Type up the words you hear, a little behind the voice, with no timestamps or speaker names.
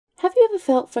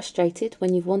felt frustrated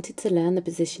when you've wanted to learn the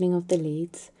positioning of the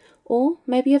leads? Or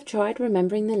maybe you've tried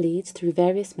remembering the leads through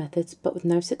various methods but with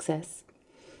no success?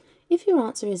 If your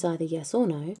answer is either yes or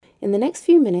no, in the next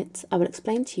few minutes I will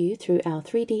explain to you through our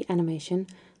 3D animation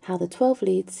how the 12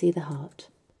 leads see the heart.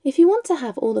 If you want to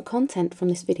have all the content from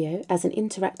this video as an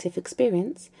interactive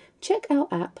experience, check our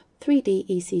app 3D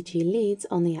ECG Leads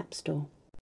on the App Store.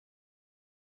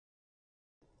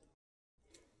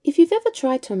 If you've ever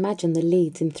tried to imagine the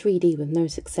leads in 3D with no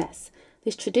success,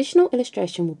 this traditional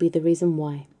illustration will be the reason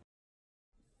why.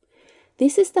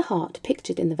 This is the heart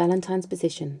pictured in the Valentine's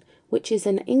position, which is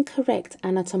an incorrect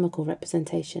anatomical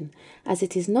representation, as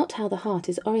it is not how the heart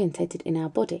is orientated in our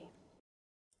body.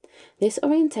 This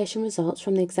orientation results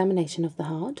from the examination of the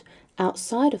heart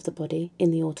outside of the body in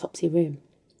the autopsy room.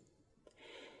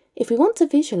 If we want to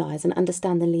visualize and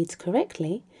understand the leads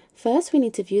correctly, first we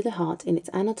need to view the heart in its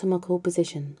anatomical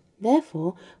position.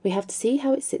 Therefore, we have to see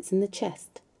how it sits in the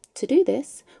chest. To do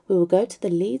this, we will go to the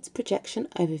leads projection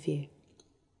overview.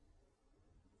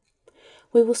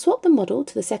 We will swap the model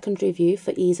to the secondary view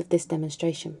for ease of this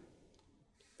demonstration.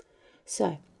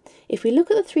 So, if we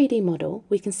look at the 3D model,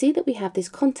 we can see that we have this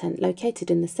content located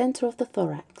in the center of the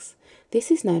thorax.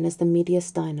 This is known as the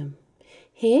mediastinum.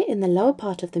 Here, in the lower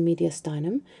part of the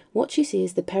mediastinum, what you see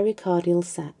is the pericardial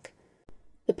sac.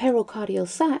 The pericardial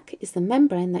sac is the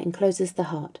membrane that encloses the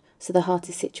heart, so the heart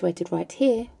is situated right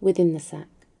here within the sac.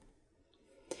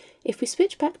 If we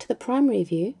switch back to the primary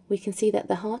view, we can see that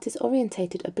the heart is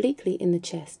orientated obliquely in the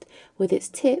chest, with its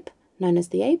tip, known as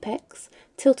the apex,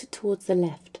 tilted towards the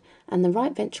left, and the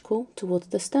right ventricle towards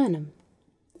the sternum.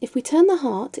 If we turn the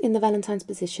heart in the Valentine's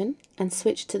position and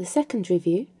switch to the secondary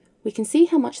view, we can see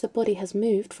how much the body has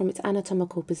moved from its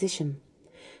anatomical position.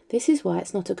 This is why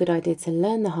it's not a good idea to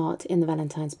learn the heart in the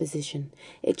Valentine's position.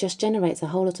 It just generates a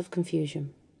whole lot of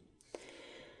confusion.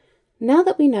 Now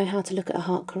that we know how to look at a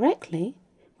heart correctly,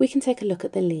 we can take a look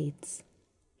at the leads.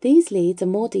 These leads are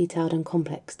more detailed and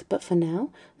complex, but for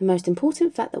now, the most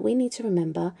important fact that we need to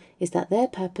remember is that their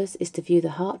purpose is to view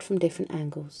the heart from different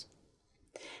angles.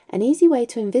 An easy way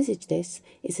to envisage this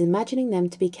is imagining them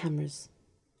to be cameras.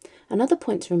 Another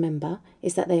point to remember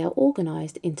is that they are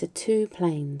organised into two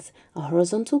planes, a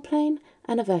horizontal plane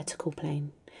and a vertical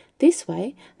plane. This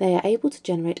way, they are able to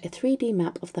generate a 3D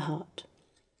map of the heart.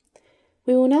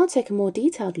 We will now take a more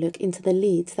detailed look into the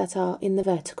leads that are in the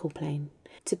vertical plane.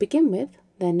 To begin with,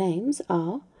 their names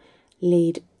are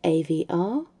lead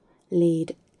AVR,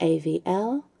 lead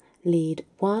AVL, lead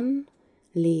 1,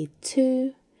 lead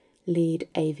 2, lead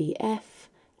AVF,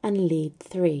 and lead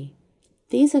 3.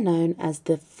 These are known as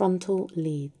the frontal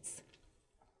leads.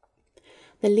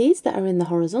 The leads that are in the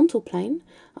horizontal plane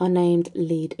are named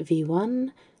lead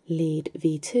V1, lead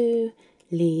V2,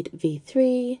 lead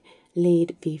V3,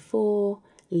 lead V4,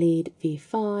 lead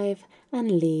V5,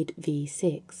 and lead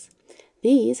V6.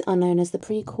 These are known as the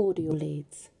precordial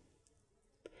leads.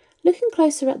 Looking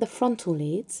closer at the frontal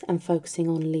leads and focusing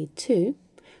on lead 2,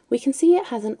 we can see it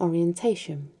has an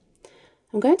orientation.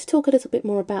 I'm going to talk a little bit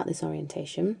more about this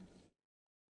orientation.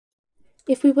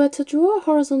 If we were to draw a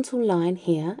horizontal line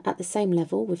here at the same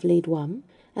level with lead 1,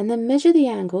 and then measure the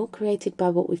angle created by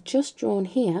what we've just drawn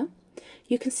here,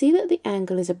 you can see that the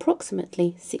angle is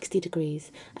approximately 60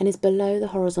 degrees and is below the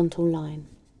horizontal line.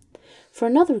 For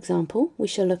another example, we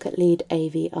shall look at lead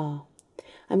AVR.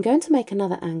 I'm going to make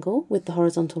another angle with the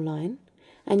horizontal line,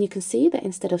 and you can see that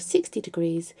instead of 60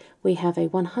 degrees, we have a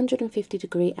 150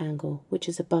 degree angle, which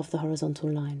is above the horizontal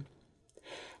line.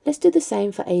 Let's do the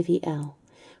same for AVL.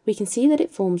 We can see that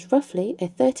it forms roughly a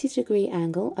 30 degree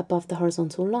angle above the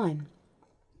horizontal line.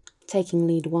 Taking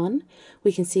lead 1,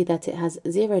 we can see that it has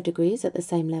 0 degrees at the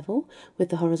same level with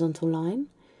the horizontal line.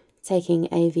 Taking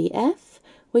AVF,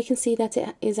 we can see that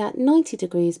it is at 90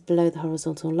 degrees below the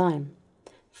horizontal line.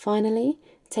 Finally,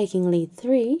 taking lead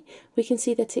 3, we can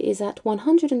see that it is at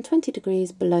 120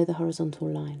 degrees below the horizontal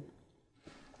line.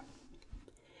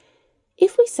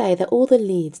 If we say that all the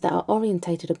leads that are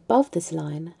orientated above this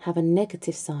line have a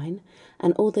negative sign,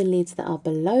 and all the leads that are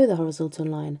below the horizontal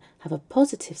line have a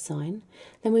positive sign,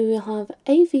 then we will have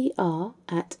AVR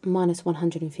at minus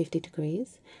 150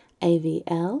 degrees,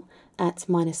 AVL at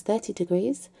minus 30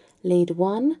 degrees, lead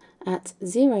 1 at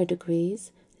 0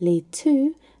 degrees, lead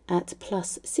 2 at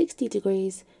plus 60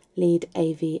 degrees, lead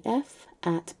AVF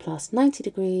at plus 90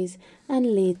 degrees,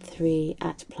 and lead 3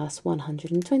 at plus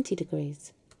 120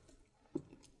 degrees.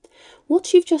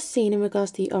 What you've just seen in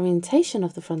regards to the orientation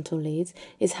of the frontal leads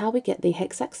is how we get the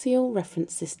hexaxial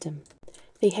reference system.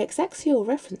 The hexaxial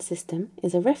reference system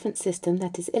is a reference system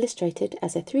that is illustrated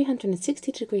as a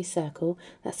 360-degree circle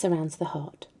that surrounds the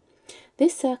heart.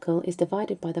 This circle is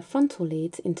divided by the frontal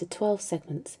leads into 12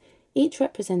 segments, each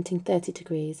representing 30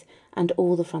 degrees, and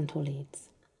all the frontal leads.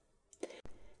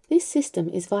 This system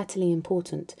is vitally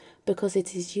important because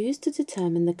it is used to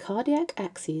determine the cardiac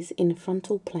axes in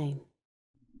frontal plane.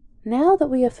 Now that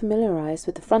we are familiarised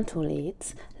with the frontal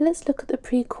leads, let's look at the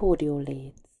precordial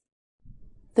leads.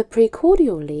 The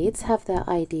precordial leads have their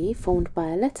ID formed by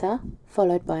a letter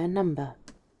followed by a number.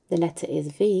 The letter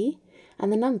is V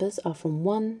and the numbers are from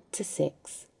 1 to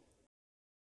 6.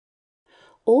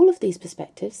 All of these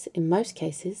perspectives, in most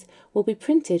cases, will be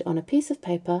printed on a piece of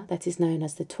paper that is known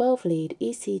as the 12-lead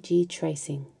ECG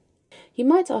tracing. You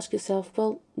might ask yourself,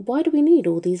 well, why do we need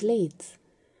all these leads?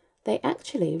 They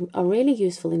actually are really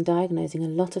useful in diagnosing a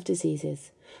lot of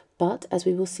diseases, but as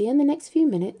we will see in the next few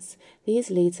minutes, these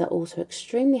leads are also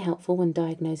extremely helpful when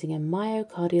diagnosing a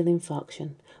myocardial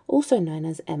infarction, also known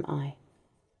as MI.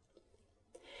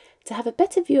 To have a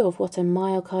better view of what a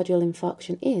myocardial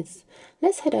infarction is,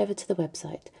 let's head over to the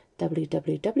website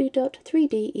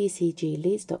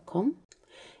www.3decgleads.com.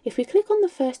 If we click on the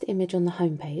first image on the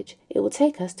home page, it will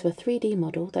take us to a 3D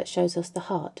model that shows us the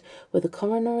heart with the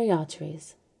coronary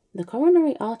arteries. The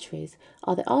coronary arteries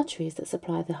are the arteries that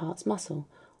supply the heart's muscle,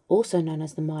 also known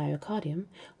as the myocardium,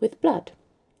 with blood.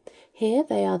 Here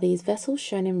they are these vessels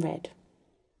shown in red.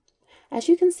 As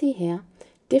you can see here,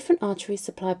 different arteries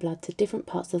supply blood to different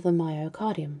parts of the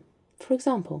myocardium. For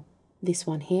example, this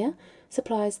one here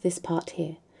supplies this part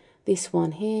here, this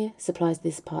one here supplies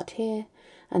this part here,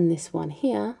 and this one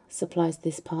here supplies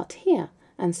this part here,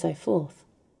 and so forth.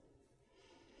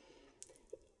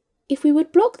 If we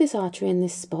would block this artery in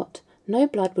this spot, no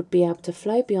blood would be able to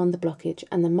flow beyond the blockage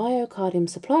and the myocardium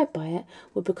supplied by it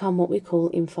would become what we call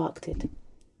infarcted.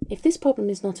 If this problem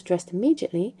is not addressed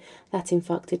immediately, that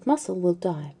infarcted muscle will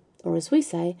die, or as we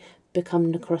say,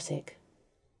 become necrotic.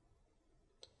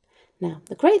 Now,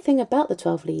 the great thing about the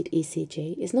 12-lead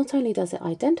ECG is not only does it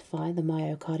identify the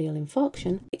myocardial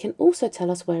infarction, it can also tell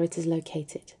us where it is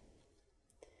located.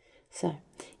 So,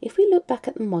 if we look back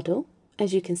at the model,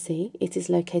 as you can see, it is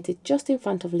located just in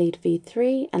front of lead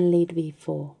V3 and lead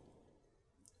V4.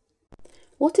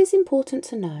 What is important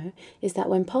to know is that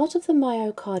when part of the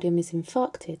myocardium is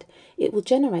infarcted, it will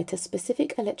generate a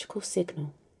specific electrical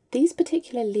signal. These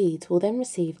particular leads will then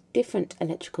receive different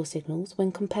electrical signals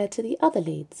when compared to the other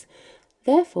leads.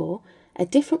 Therefore, a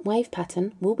different wave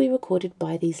pattern will be recorded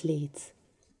by these leads.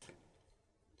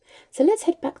 So let's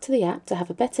head back to the app to have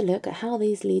a better look at how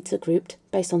these leads are grouped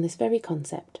based on this very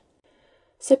concept.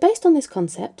 So based on this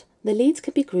concept, the leads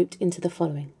can be grouped into the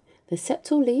following. The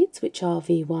septal leads, which are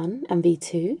V1 and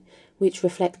V2, which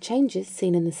reflect changes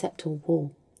seen in the septal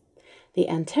wall. The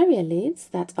anterior leads,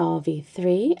 that are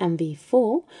V3 and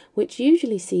V4, which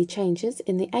usually see changes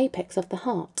in the apex of the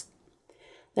heart.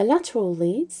 The lateral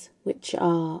leads, which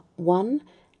are 1,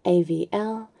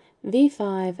 AVL,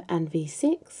 V5 and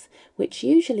V6, which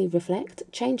usually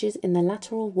reflect changes in the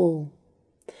lateral wall.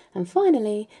 And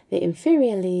finally, the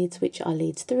inferior leads, which are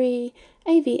leads 3,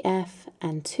 AVF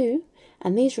and 2,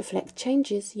 and these reflect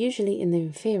changes usually in the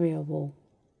inferior wall.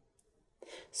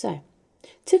 So,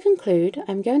 to conclude,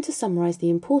 I'm going to summarise the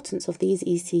importance of these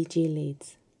ECG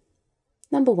leads.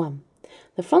 Number 1.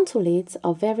 The frontal leads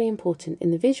are very important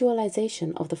in the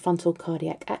visualisation of the frontal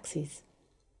cardiac axes.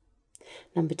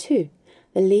 Number 2.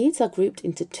 The leads are grouped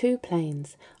into two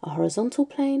planes, a horizontal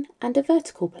plane and a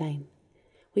vertical plane.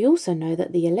 We also know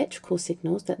that the electrical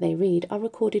signals that they read are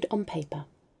recorded on paper.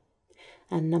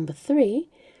 And number 3,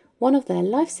 one of their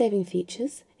life-saving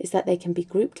features is that they can be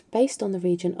grouped based on the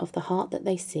region of the heart that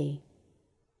they see.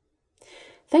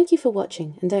 Thank you for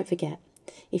watching, and don't forget,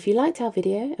 if you liked our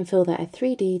video and feel that a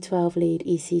 3D 12-lead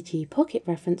ECG pocket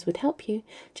reference would help you,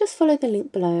 just follow the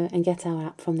link below and get our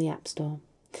app from the App Store.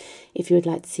 If you would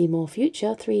like to see more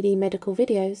future 3D medical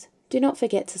videos, do not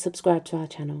forget to subscribe to our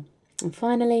channel. And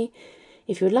finally,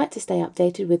 if you would like to stay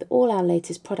updated with all our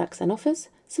latest products and offers,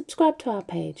 subscribe to our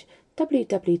page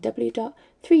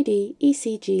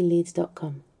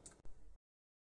www.3decgleads.com.